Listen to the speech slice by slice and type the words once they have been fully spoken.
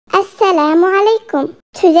Assalamu alaikum.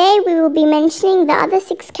 Today we will be mentioning the other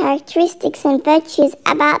 6 characteristics and virtues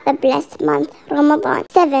about the blessed month, Ramadan.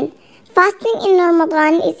 7. Fasting in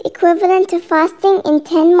Ramadan is equivalent to fasting in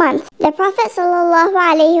 10 months. The Prophet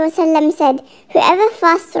ﷺ said, whoever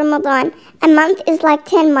fasts Ramadan, a month is like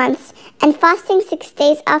 10 months, and fasting 6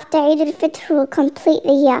 days after Eid al-Fitr will complete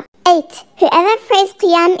the year. 8. Whoever prays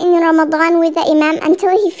Qiyam in Ramadan with the Imam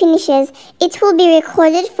until he finishes, it will be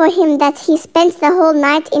recorded for him that he spent the whole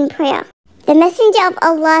night in prayer. The Messenger of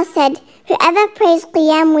Allah said, whoever prays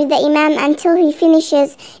Qiyam with the Imam until he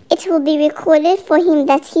finishes, it will be recorded for him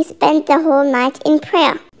that he spent the whole night in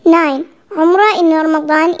prayer. 9. Umrah in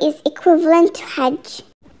Ramadan is equivalent to Hajj.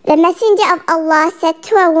 The Messenger of Allah said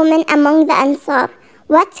to a woman among the Ansar,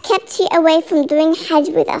 what kept you away from doing Hajj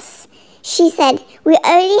with us? She said, we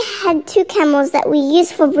only had 2 camels that we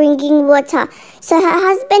used for bringing water. So her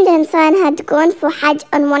husband and son had gone for Hajj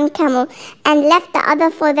on 1 camel and left the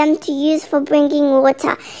other for them to use for bringing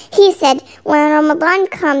water. He said, when Ramadan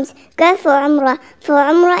comes, go for Umrah, for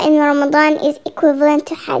Umrah in Ramadan is equivalent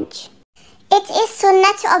to Hajj. It is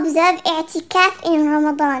sunnah to observe i'tikaf in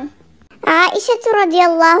Ramadan. Aisha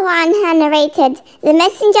radiallahu anha narrated, the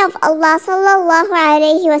Messenger of Allah sallallahu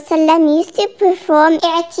alayhi wasallam used to perform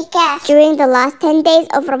i'tikaf during the last 10 days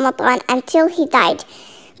of Ramadan until he died.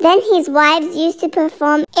 Then his wives used to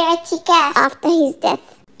perform i'tikaf after his death.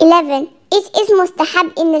 11. It is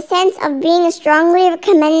mustahab in the sense of being strongly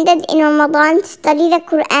recommended in Ramadan to study the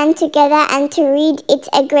Quran together and to read it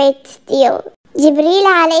a great deal. Jibreel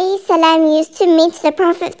alayhi salam used to meet the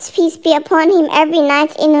Prophet, peace be upon him, every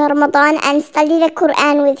night in Ramadan and study the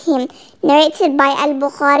Quran with him, narrated by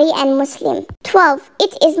Al-Bukhari and Muslim. 12.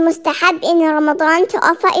 It is mustahab in Ramadan to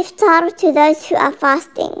offer iftar to those who are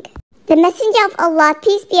fasting. The Messenger of Allah,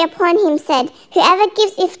 peace be upon him, said, whoever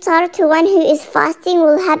gives iftar to one who is fasting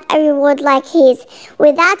will have a reward like his,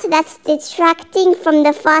 without that detracting from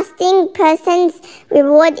the fasting person's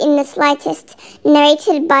reward in the slightest,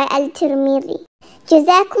 narrated by Al-Tirmidhi.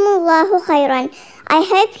 Jazakumullahu khairan. I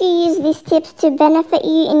hope you use these tips to benefit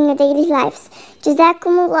you in your daily lives.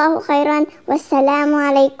 Jazakumullahu khairan. Wassalamu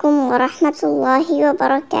alaikum wa rahmatullahi wa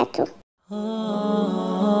barakatuh.